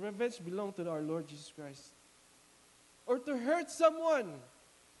 no, revenge belongs to our Lord Jesus Christ. Or to hurt someone,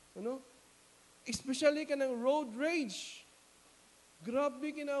 especially ka ng road rage.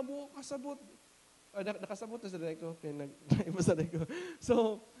 Grabe kinabuo kasabot. Nakasabot na sa day ko, kaya nag-drive sa day ko.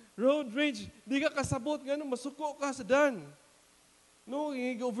 So, road rage, di ka kasabot, gano'n, masuko ka sa dan. No,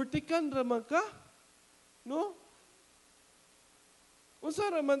 i-overtaken raman ka. No?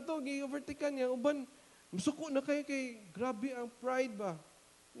 Unsa raman to, i-overtaken niya, uban, masuko na kayo kay, grabe ang pride ba?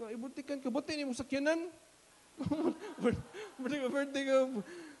 No, i-overtaken ka, buti ni mo sakyanan. Overtaken ka,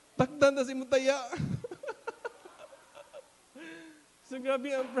 takdan na si Mutaya. So, grabe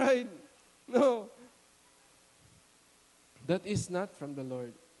ang pride. No. That is not from the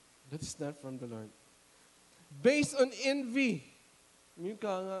Lord. That is not from the Lord. Based on envy. Yung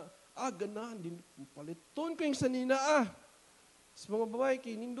ka nga, ganahan din, paliton ko yung sanina Sa mga babae,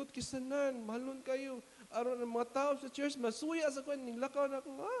 kay nindot kisanan, mahalon kayo. Aron ang mga tao sa church, masuya sa kwan, nilakaw na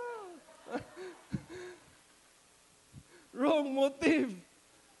ako, Wrong motive.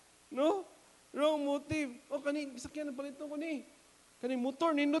 No? Wrong motive. Kani, sakyan na paliton ko ni. Kani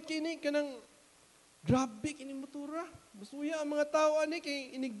motor, nindot kini, kanang, grabe kini motora. Masuya ang mga tao ani,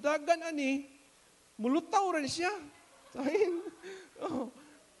 kay inigdagan ani, mulutaw rin siya. Sahin.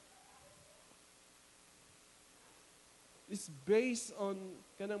 It's based on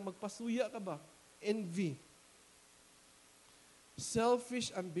kanang magpasuya ka ba? Envy.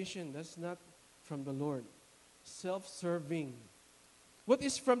 Selfish ambition, that's not from the Lord. Self-serving. What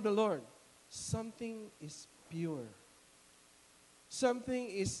is from the Lord? Something is pure. Something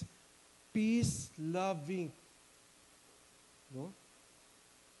is peace-loving. No?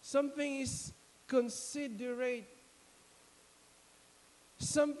 Something is considerate.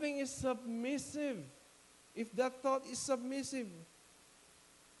 Something is submissive. If that thought is submissive,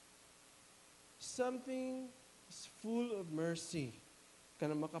 something is full of mercy.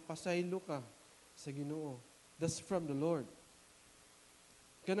 Kana makapasaylo ka sa Ginoo. That's from the Lord.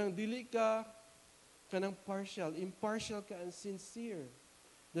 Kanang dili ka, kanang partial, impartial ka and sincere.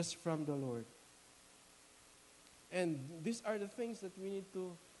 That's from the Lord. And these are the things that we need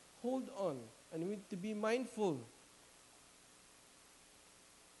to hold on and we need to be mindful.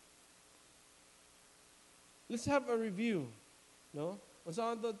 Let's have a review. No?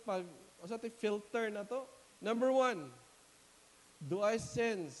 Unsa filter na to? Number 1, do I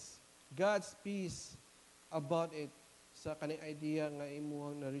sense God's peace about it sa kaning idea nga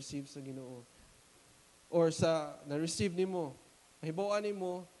imuhang na-receive sa Ginoo? Or sa na-receive nimo? Mahibawan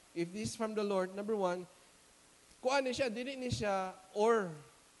nimo, if this is from the Lord, number 1, kuan ni siya, dili ni siya, or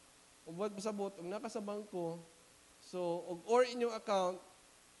what masabot, naka sa bangko, so, or inyong account,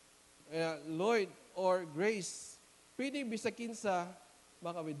 Lloyd, or Grace, pwede bisakin sa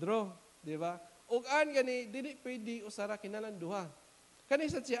maka-withdraw, di ba? Ug an gani dili pwede usara kinalan duha. Kani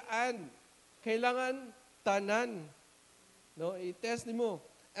sa siya an kailangan tanan. No, i-test nimo.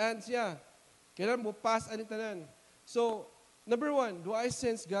 And siya kailangan mo pass ani tanan. So, number 1, do I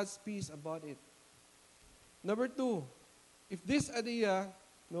sense God's peace about it? Number 2, if this idea,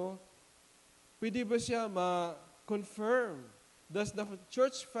 no, pwede ba siya ma-confirm? Does the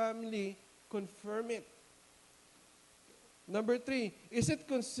church family confirm it? Number 3, is it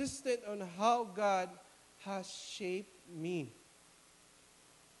consistent on how God has shaped me?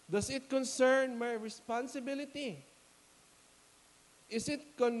 Does it concern my responsibility? Is it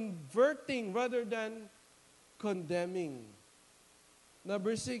converting rather than condemning?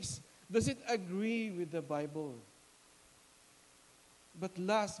 Number 6, does it agree with the Bible? But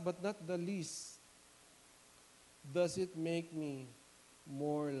last but not the least, does it make me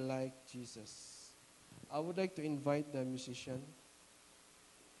more like Jesus? I would like to invite the musician.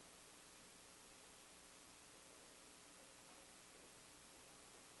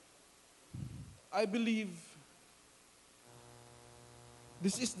 I believe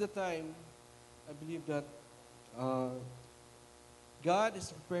this is the time, I believe that God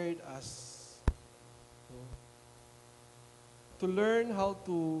has prepared us to learn how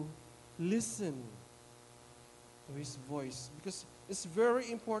to listen to His voice, because it's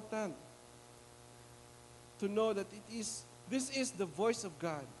very important to know that this is the voice of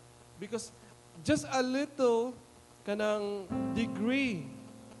God. Because just a little kanang degree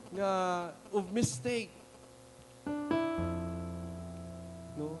of mistake,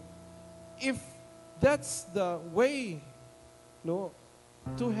 no, if that's the way, no,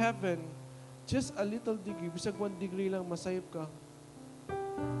 to heaven, just a little degree, bisag 1 degree lang masayop ka,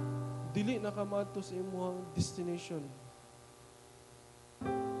 dili nakamadto sa imong destination.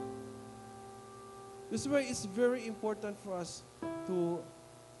 This is why it's very important for us to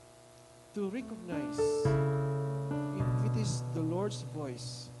recognize if it is the Lord's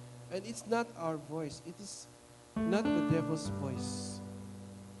voice, and it's not our voice, it is not the devil's voice.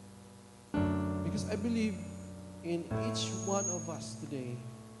 Because I believe in each one of us today,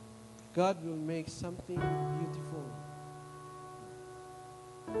 God will make something beautiful.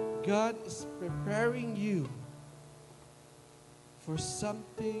 God is preparing you for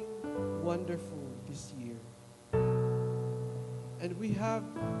something wonderful this year. And we have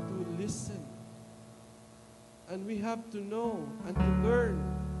to listen. And we have to know and to learn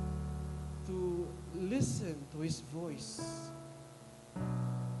to listen to His voice.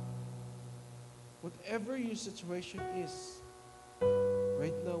 Whatever your situation is,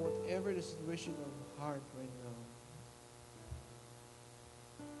 right now, whatever the situation of heart right now,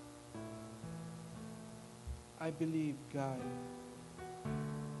 I believe God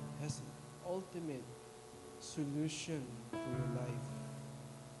has an ultimate solution for your life.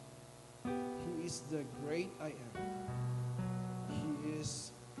 He is the great I am. He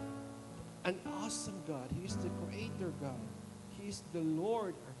is an awesome God. He is the creator God. He is the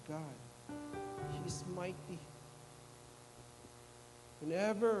Lord our God. He is mighty.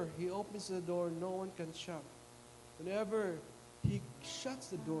 Whenever He opens the door, no one can shut. Whenever He shuts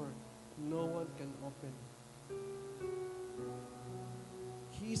the door, no one can open.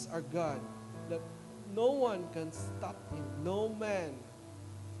 He is our God, that no one can stop Him. No man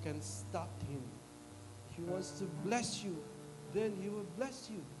can stop Him. He wants to bless you, then He will bless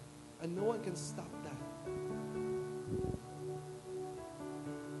you. And no one can stop that.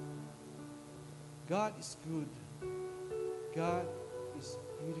 God is good. God is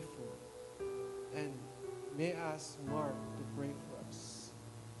beautiful. And may I ask Mark to pray for us.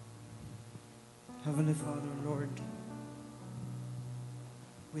 Heavenly Father, Lord,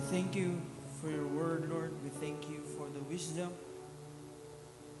 we thank You for Your word, Lord. We thank You for the wisdom.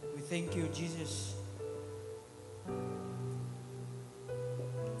 We thank You, Jesus,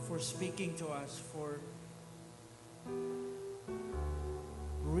 for speaking to us, for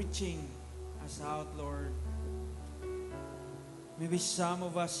reaching us out, Lord. Maybe some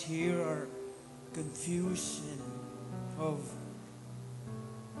of us here are confused and of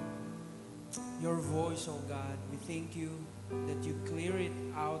Your voice, oh God. We thank You that You clear it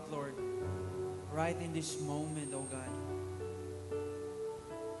out, Lord, right in this moment, oh God.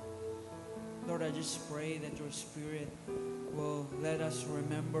 Lord, I just pray that Your Spirit will let us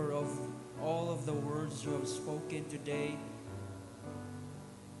remember of all of the words You have spoken today.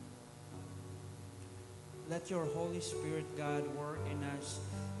 Let Your Holy Spirit, God, work in us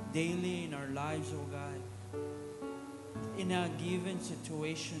daily in our lives, oh God. In a given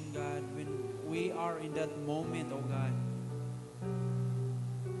situation, God, when we are in that moment, oh God,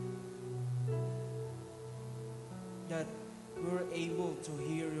 that we're able to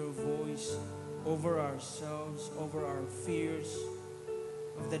hear Your voice over ourselves, over our fears,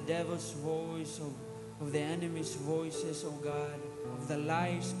 of the devil's voice, of the enemy's voices, oh God, of the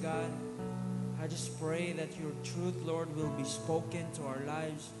lies, God. I just pray that Your truth, Lord, will be spoken to our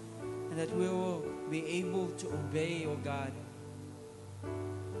lives and that we will be able to obey, oh God.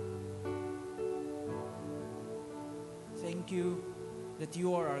 Thank You that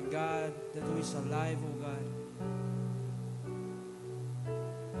You are our God, that who is alive, oh God.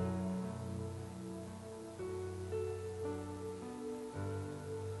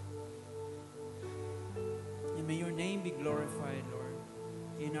 And may Your name be glorified, Lord,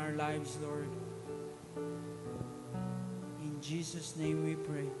 in our lives, Lord. In Jesus' name we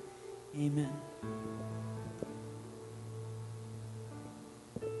pray. Amen.